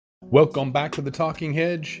Welcome back to the Talking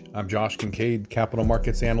Hedge. I'm Josh Kincaid, capital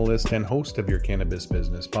markets analyst and host of your Cannabis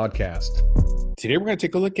Business Podcast. Today we're going to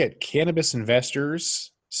take a look at cannabis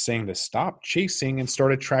investors saying to stop chasing and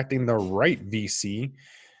start attracting the right VC.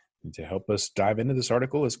 And to help us dive into this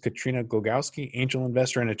article is Katrina Glogowski, angel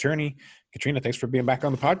investor and attorney. Katrina, thanks for being back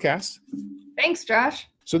on the podcast. Thanks, Josh.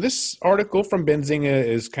 So this article from Benzinga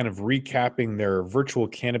is kind of recapping their virtual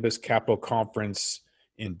cannabis capital conference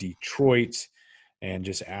in Detroit and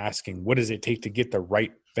just asking, what does it take to get the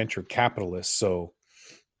right venture capitalists? So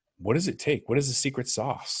what does it take? What is the secret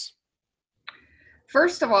sauce?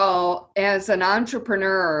 First of all, as an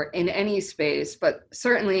entrepreneur in any space, but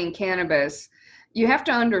certainly in cannabis, you have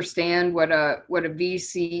to understand what a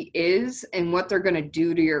VC is and what they're going to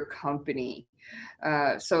do to your company.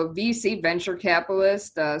 So VC, venture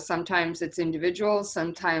capitalist, sometimes it's individuals,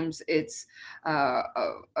 sometimes it's a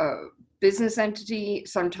business entity,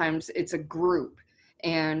 sometimes it's a group.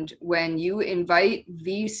 And when you invite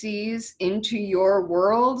VCs into your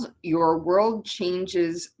world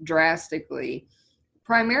changes drastically.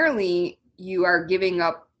 Primarily, you are giving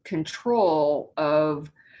up control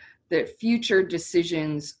of the future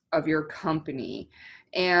decisions of your company.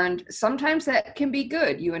 And sometimes that can be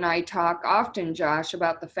good. You and I talk often, Josh,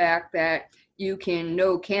 about the fact that you can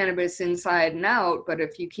know cannabis inside and out, but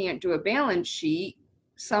if you can't do a balance sheet,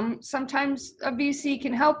 sometimes a VC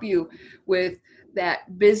can help you with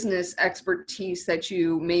that business expertise that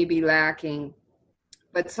you may be lacking.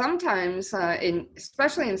 But sometimes,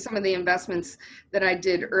 especially in some of the investments that I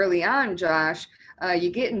did early on, Josh,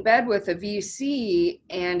 you get in bed with a VC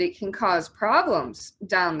and it can cause problems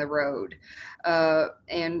down the road.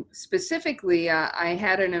 And specifically, I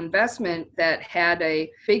had an investment that had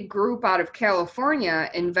a big group out of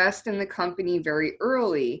California invest in the company very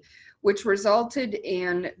early, which resulted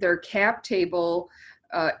in their cap table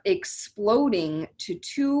exploding to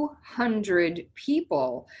 200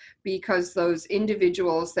 people because those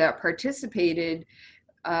individuals that participated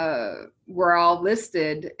were all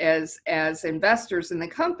listed as investors in the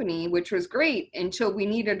company, which was great until we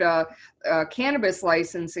needed a cannabis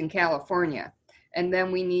license in California. And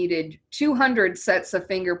then we needed 200 sets of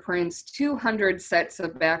fingerprints, 200 sets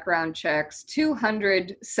of background checks,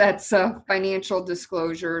 200 sets of financial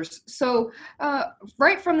disclosures. So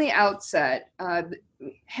right from the outset,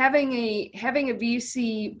 having a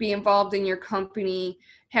VC be involved in your company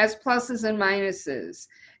has pluses and minuses.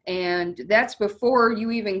 And that's before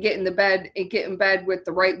you even get in bed with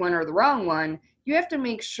the right one or the wrong one. You have to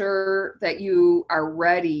make sure that you are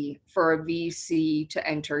ready for a VC to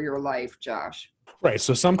enter your life, Josh. Right.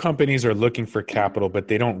 So some companies are looking for capital, but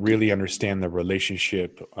they don't really understand the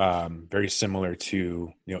relationship. Very similar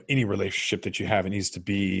to any relationship that you have, it needs to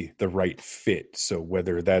be the right fit. So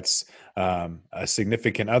whether that's a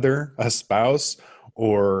significant other, a spouse,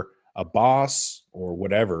 or a boss, or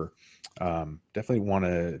whatever, definitely want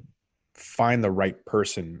to find the right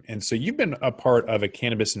person. And so you've been a part of a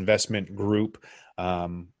cannabis investment group.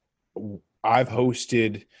 I've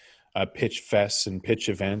hosted pitch fests and pitch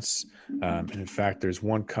events. And in fact, there's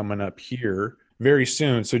one coming up here very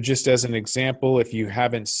soon. So just as an example, if you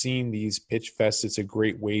haven't seen these pitch fests, it's a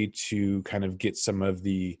great way to kind of get some of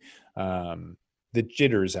the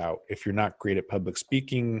jitters out. If you're not great at public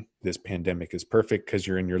speaking, this pandemic is perfect because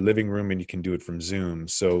you're in your living room and you can do it from Zoom.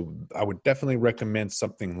 So I would definitely recommend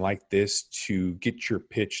something like this to get your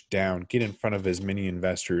pitch down, get in front of as many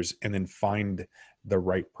investors, and then find the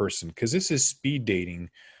right person. Because this is speed dating.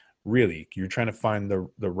 Really, you're trying to find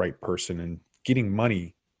the right person, and getting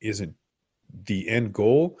money isn't the end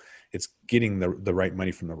goal. It's getting the right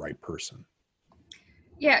money from the right person.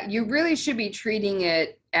 Yeah, you really should be treating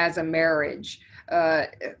it as a marriage.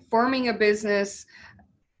 Forming a business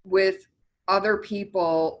with other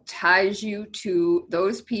people ties you to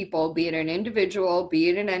those people, be it an individual, be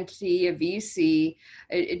it an entity, a VC,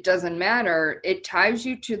 it doesn't matter. It ties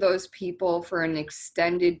you to those people for an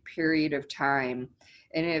extended period of time.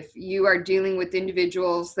 And if you are dealing with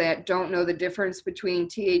individuals that don't know the difference between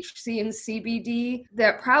THC and CBD,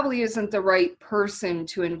 that probably isn't the right person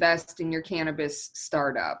to invest in your cannabis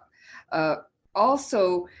startup.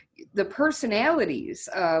 Also, the personalities.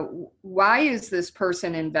 Why is this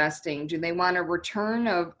person investing? Do they want a return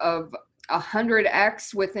of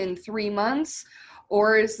 100x within 3 months?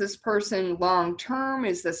 Or is this person long-term?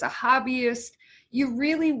 Is this a hobbyist? You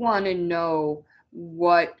really want to know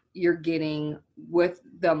what you're getting with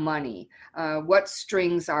the money, what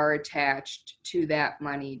strings are attached to that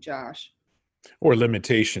money, Josh. Or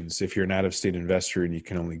limitations. If you're an out-of-state investor and you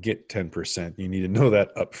can only get 10%, you need to know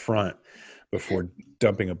that up front before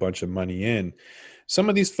dumping a bunch of money in. Some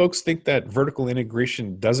of these folks think that vertical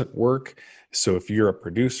integration doesn't work. So if you're a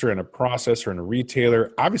producer and a processor and a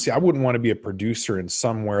retailer, obviously I wouldn't want to be a producer in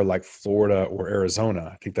somewhere like Florida or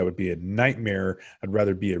Arizona. I think that would be a nightmare. I'd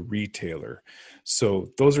rather be a retailer.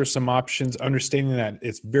 So those are some options, understanding that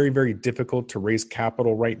it's very, very difficult to raise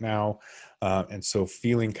capital right now. And so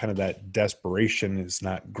feeling kind of that desperation is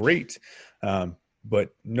not great,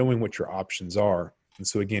 but knowing what your options are. And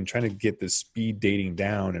so again, trying to get the speed dating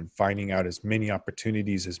down and finding out as many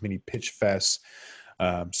opportunities, as many pitch fests,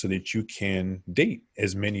 so that you can date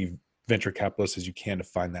as many venture capitalists as you can to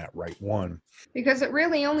find that right one. Because it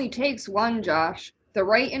really only takes one, Josh. The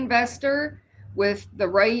right investor with the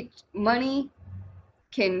right money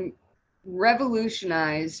can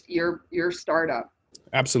revolutionize your startup.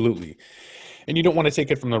 Absolutely. And you don't want to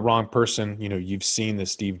take it from the wrong person. You know, you've seen the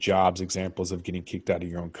Steve Jobs examples of getting kicked out of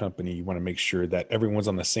your own company. You want to make sure that everyone's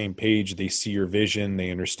on the same page. They see your vision.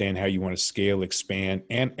 They understand how you want to scale, expand,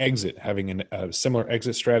 and exit, having a similar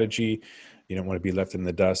exit strategy. You don't want to be left in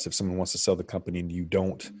the dust if someone wants to sell the company and you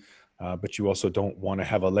don't. But you also don't want to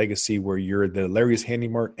have a legacy where you're the Larry's Handy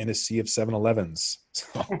Mart in a sea of 7-Elevens.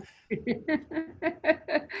 So.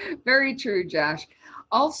 Very true, Josh.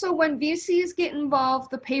 Also, when VCs get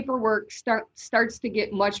involved, the paperwork starts to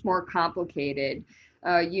get much more complicated.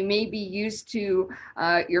 You may be used to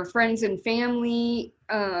your friends and family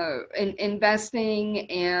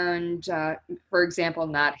investing and, for example,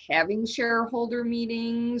 not having shareholder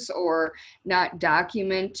meetings or not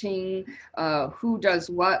documenting who does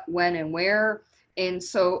what, when, and where. And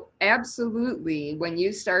so absolutely, when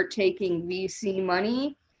you start taking VC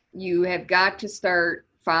money, you have got to start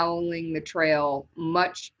following the trail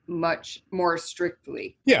much, much more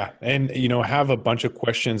strictly. Yeah. And, you know, have a bunch of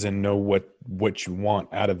questions and know what you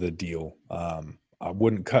want out of the deal. I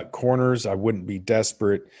wouldn't cut corners. I wouldn't be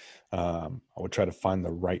desperate. I would try to find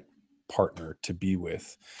the right partner to be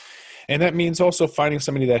with. And that means also finding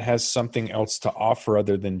somebody that has something else to offer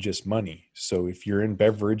other than just money. So if you're in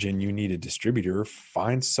beverage and you need a distributor,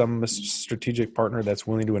 find some strategic partner that's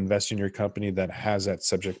willing to invest in your company that has that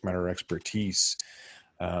subject matter expertise.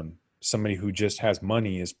 Somebody who just has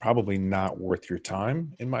money is probably not worth your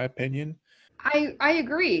time, in my opinion. I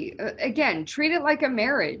agree. Again, treat it like a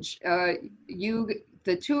marriage.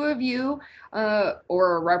 The two of you,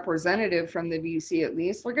 or a representative from the VC at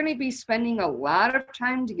least, are going to be spending a lot of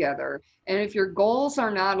time together. And if your goals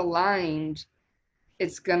are not aligned,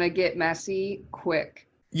 it's going to get messy quick.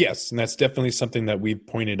 Yes, and that's definitely something that we've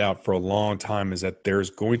pointed out for a long time, is that there's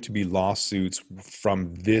going to be lawsuits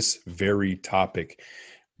from this very topic.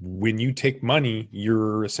 When you take money,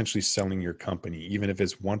 you're essentially selling your company, even if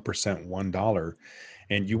it's 1%, $1.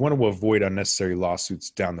 And you want to avoid unnecessary lawsuits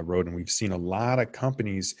down the road. And we've seen a lot of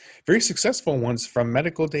companies, very successful ones from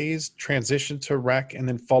medical days, transition to rec and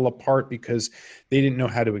then fall apart because they didn't know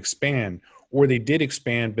how to expand, or they did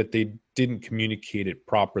expand, but they didn't communicate it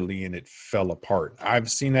properly and it fell apart.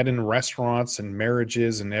 I've seen that in restaurants and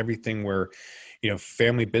marriages and everything where, you know,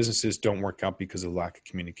 family businesses don't work out because of lack of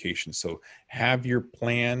communication. So have your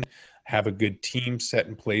plan, have a good team set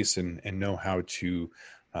in place, and know how to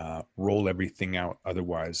roll everything out.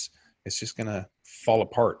 Otherwise, it's just going to fall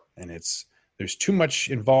apart. And there's too much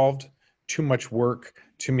involved, too much work,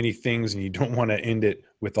 too many things, and you don't want to end it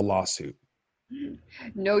with a lawsuit.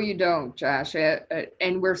 No, you don't, Josh.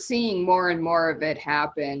 And we're seeing more and more of it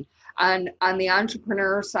happen on the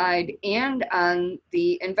entrepreneur side and on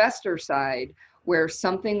the investor side, where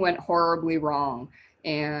something went horribly wrong.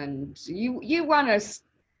 And you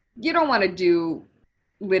don't want to do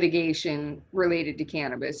litigation related to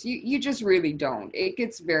cannabis. You just really don't. It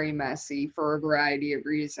gets very messy for a variety of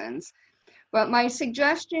reasons. But my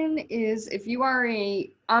suggestion is, if you are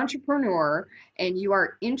an entrepreneur and you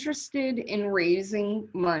are interested in raising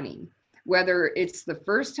money, whether it's the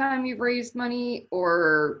first time you've raised money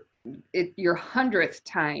or your 100th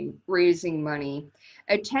time raising money,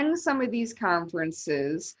 attend some of these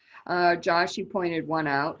conferences. Josh, you pointed one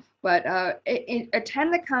out, but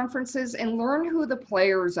attend the conferences and learn who the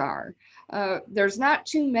players are. There's not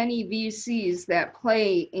too many VCs that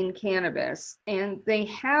play in cannabis, and they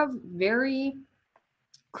have very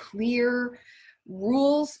clear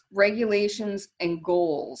rules, regulations, and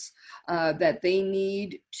goals that they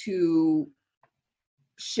need to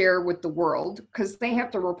share with the world, because they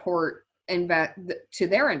have to report to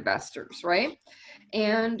their investors, right?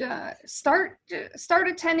 And start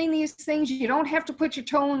attending these things. You don't have to put your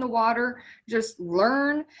toe in the water. Just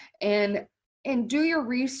learn and do your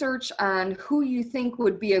research on who you think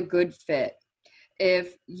would be a good fit.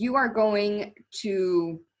 If you are going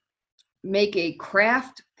to make a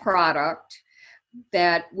craft product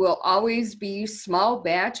that will always be small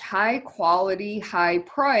batch, high quality, high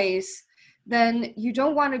price, then you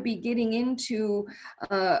don't want to be getting into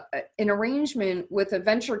an arrangement with a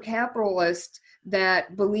venture capitalist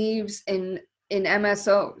that believes in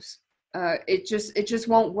MSOs. It just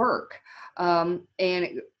won't work. And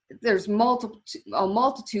there's a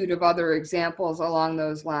multitude of other examples along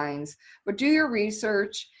those lines. But do your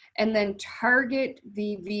research and then target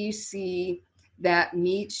the VC that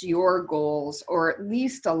meets your goals, or at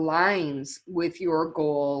least aligns with your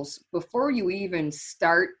goals before you even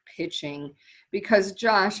start pitching. Because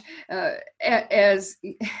Josh, as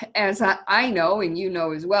I know, and you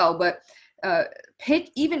know as well, but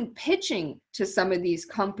even pitching to some of these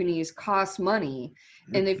companies costs money.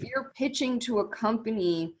 And if you're pitching to a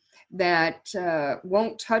company that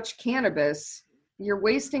won't touch cannabis, you're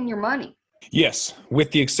wasting your money. Yes, with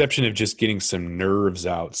the exception of just getting some nerves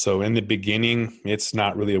out. So in the beginning, it's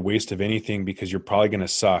not really a waste of anything because you're probably going to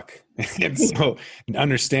suck. And so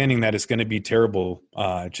understanding that it's going to be terrible,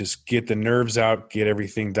 just get the nerves out, get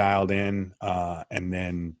everything dialed in, and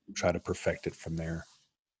then try to perfect it from there.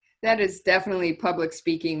 That is definitely public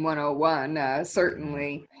speaking 101,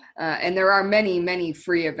 certainly. And there are many, many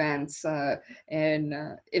free events. And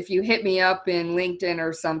if you hit me up in LinkedIn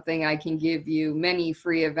or something, I can give you many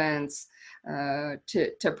free events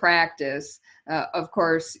to practice. Of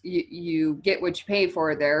course, you get what you pay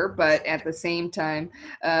for there, but at the same time,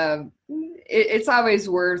 it's always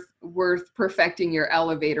worth perfecting your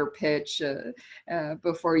elevator pitch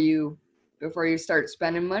before you start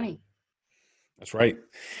spending money. That's right.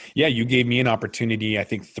 Yeah, you gave me an opportunity, I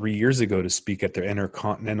think 3 years ago, to speak at the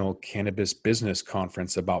Intercontinental Cannabis Business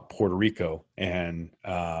Conference about Puerto Rico. And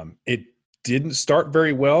it didn't start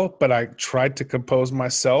very well, but I tried to compose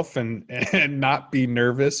myself and not be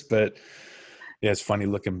nervous. But yeah, it's funny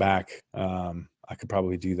looking back. I could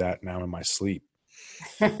probably do that now in my sleep.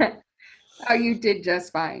 Oh, you did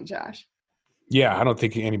just fine, Josh. Yeah, I don't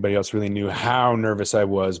think anybody else really knew how nervous I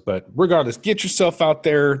was, but regardless, get yourself out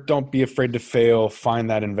there. Don't be afraid to fail. Find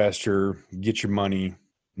that investor, get your money,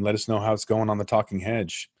 and let us know how it's going on the Talking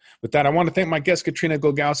Hedge. With that, I want to thank my guest, Katrina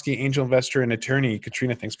Glogowski, angel investor and attorney.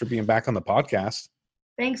 Katrina, thanks for being back on the podcast.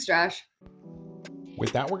 Thanks, Josh.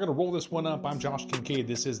 With that, we're going to roll this one up. I'm Josh Kincaid.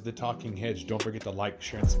 This is the Talking Hedge. Don't forget to like,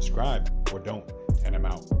 share, and subscribe, or don't, and I'm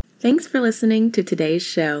out. Thanks for listening to today's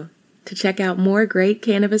show. To check out more great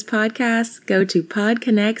cannabis podcasts, go to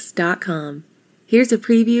podconnects.com. Here's a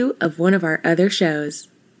preview of one of our other shows.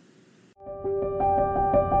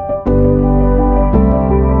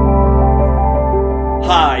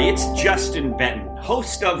 Hi, it's Justin Benton,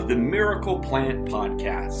 host of the Miracle Plant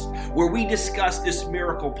Podcast, where we discuss this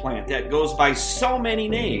miracle plant that goes by so many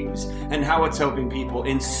names and how it's helping people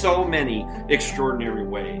in so many extraordinary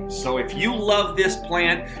ways. So if you love this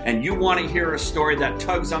plant and you want to hear a story that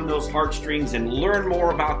tugs on those heartstrings and learn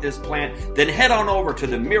more about this plant, then head on over to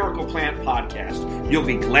the Miracle Plant Podcast. You'll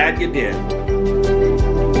be glad you did.